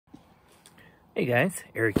Hey guys,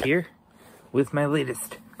 Eric here with my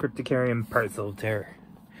latest Cryptocurium parcel of terror.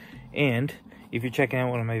 And if you're checking out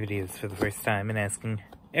one of my videos for the first time and asking,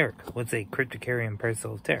 Eric, what's a Cryptocurium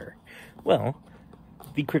parcel of terror? Well,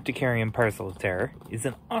 the Cryptocurium parcel of terror is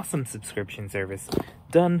an awesome subscription service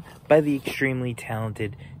done by the extremely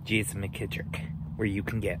talented Jason McKittrick, where you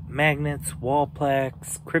can get magnets, wall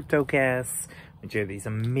plaques, cryptocasts, which are these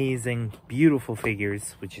amazing, beautiful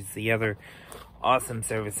figures, which is the other awesome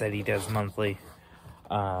service that he does monthly.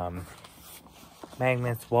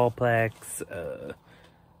 Magnets, wall plaques,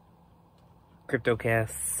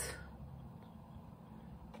 cryptocasts,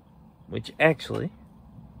 which actually,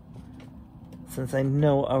 since I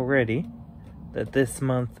know already that this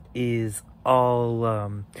month is all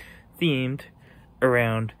themed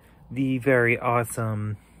around the very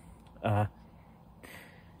awesome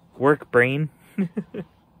work brain,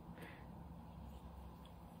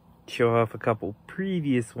 show off a couple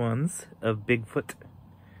previous ones of Bigfoot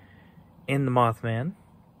and the Mothman,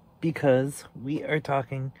 because we are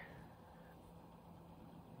talking,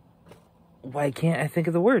 why can't I think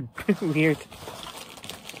of the word? Weird.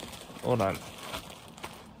 Hold on.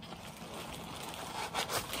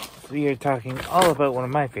 We are talking all about one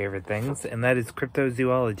of my favorite things, and that is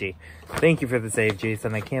cryptozoology. Thank you for the save,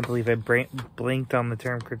 Jason. I can't believe I blinked on the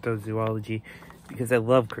term cryptozoology, because I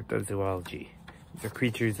love cryptozoology. These are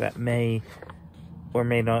creatures that may or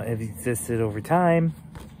may not have existed over time.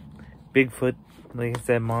 Bigfoot, like I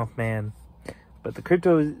said, Mothman. But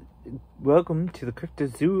welcome to the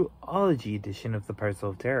cryptozoology edition of the Parcel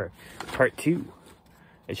of Terror. Part 2.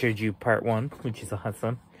 I showed you part 1, which is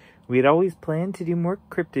awesome. We had always planned to do more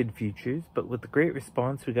cryptid features, but with the great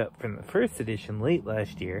response we got from the first edition late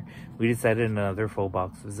last year, we decided another full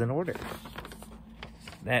box was in order.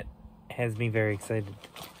 That has me very excited.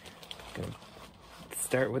 Gonna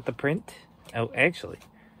start with the print. Oh, actually,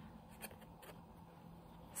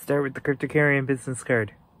 start with the Cryptocurium business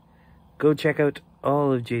card. Go check out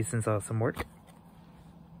all of Jason's awesome work.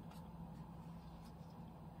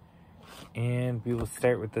 And we will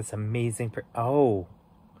start with this amazing oh,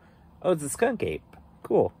 it's a skunk ape.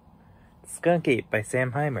 Cool. Skunk Ape by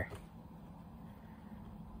Sam Heimer.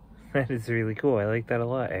 That is really cool. I like that a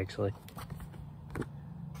lot, actually.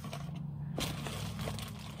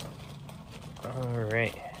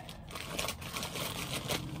 Alright.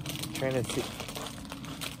 Trying to see.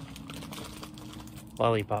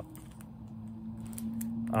 Lollipop.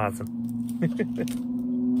 Awesome.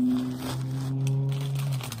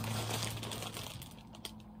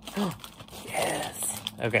 Yes!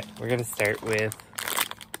 Okay, we're gonna start with...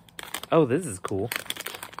 Oh, this is cool.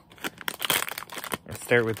 Let's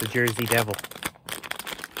start with the Jersey Devil.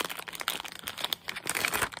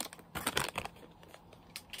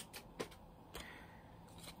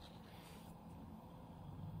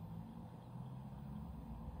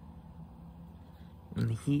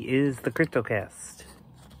 And he is the CryptoCast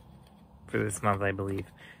for this month, I believe.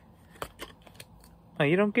 Oh,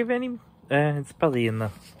 you don't give any... it's probably in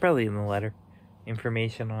the letter.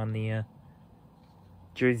 Information on the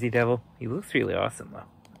Jersey Devil. He looks really awesome, though.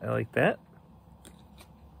 I like that.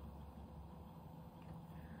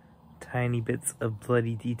 Tiny bits of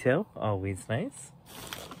bloody detail. Always nice.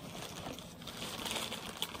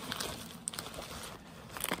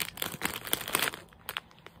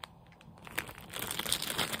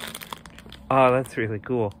 Oh, that's really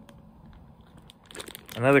cool.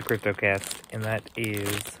 Another CryptoCast, and that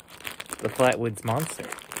is the Flatwoods Monster.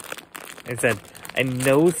 Like I said, I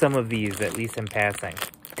know some of these, at least in passing.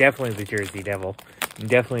 Definitely the Jersey Devil. And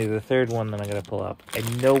definitely the third one that I'm going to pull up. I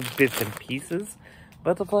know bits and pieces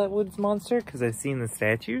about the Flatwoods Monster, because I've seen the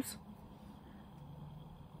statues.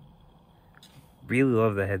 Really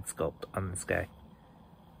love the head sculpt on this guy.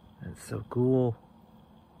 That's so cool.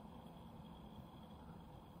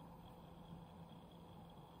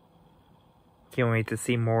 Can't wait to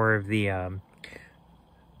see more of the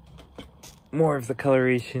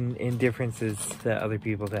coloration and differences that other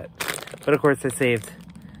people did. But of course I saved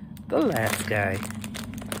the last guy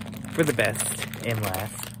for the best and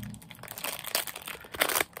last.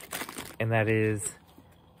 And that is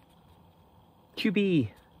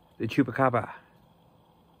Chubby, the Chupacabra.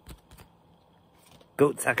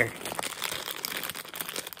 Goat sucker.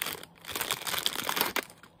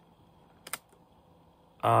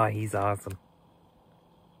 Ah, he's awesome.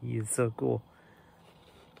 He is so cool.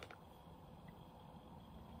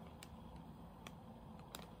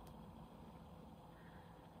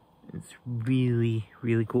 It's really,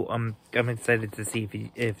 really cool. I'm excited to see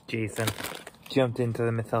if Jason jumped into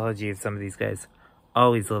the mythology of some of these guys.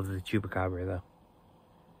 Always love the Chupacabra, though.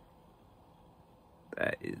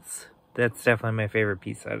 That's definitely my favorite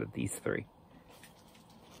piece out of these three.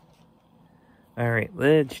 Alright,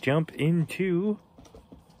 let's jump into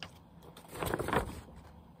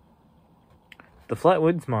the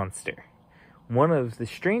Flatwoods Monster. One of the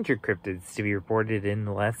stranger cryptids to be reported in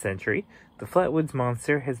the last century, the Flatwoods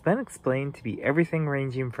Monster has been explained to be everything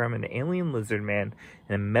ranging from an alien lizard man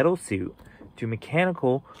in a metal suit to a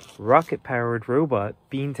mechanical, rocket-powered robot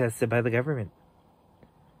being tested by the government.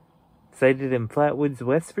 Sighted in Flatwoods,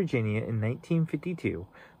 West Virginia in 1952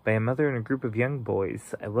 by a mother and a group of young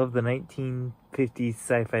boys. I love the 1950s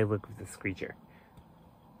sci-fi look of this creature.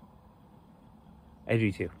 I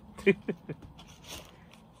do too.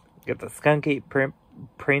 Got the skunk ape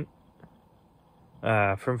print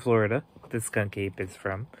from Florida. The skunk ape is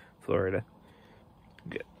from Florida.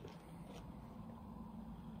 Good.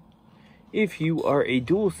 If you are a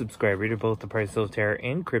dual subscriber to both the Parcel of Terror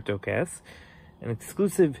and CryptoCast, an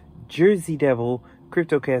exclusive Jersey Devil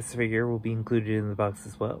CryptoCast figure will be included in the box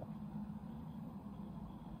as well.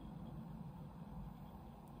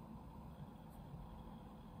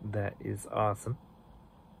 That is awesome.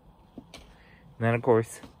 And then, of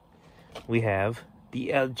course, we have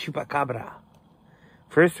the El Chupacabra.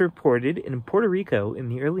 First reported in Puerto Rico in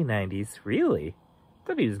the early 90s. Really? I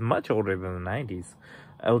thought he was much older than the 90s.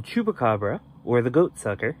 El Chupacabra, or the goat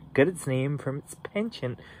sucker, got its name from its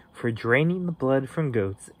penchant for draining the blood from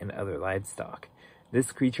goats and other livestock.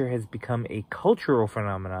 This creature has become a cultural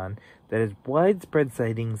phenomenon that has widespread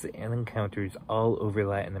sightings and encounters all over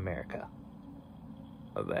Latin America.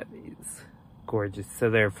 Oh, that is gorgeous. So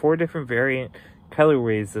there are 4 different variant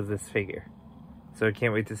colorways of this figure. So I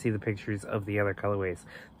can't wait to see the pictures of the other colorways.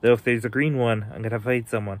 Though if there's a green one, I'm going to fight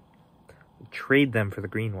someone. I'll trade them for the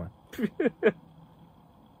green one.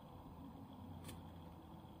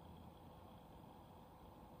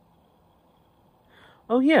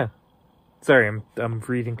 Oh yeah. Sorry, I'm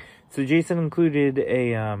reading. So Jason included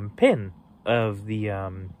a pin of the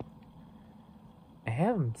I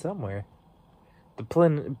have him somewhere. The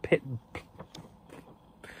pin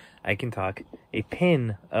I can talk. A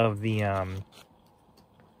pin of the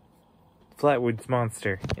Flatwoods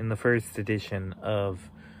Monster in the first edition of.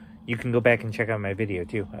 You can go back and check out my video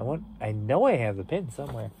too. I know I have the pin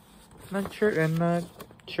somewhere. I'm not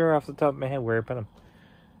sure off the top of my head where I put them.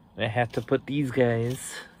 I have to put these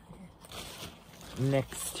guys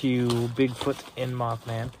next to Bigfoot and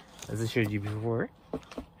Mothman, as I showed you before.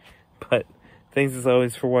 But thanks as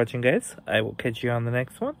always for watching, guys. I will catch you on the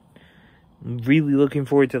next one. Really looking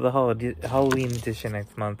forward to the Halloween edition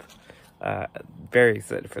next month. Very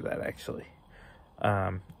excited for that, actually.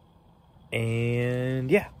 And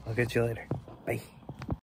yeah, I'll catch you later. Bye.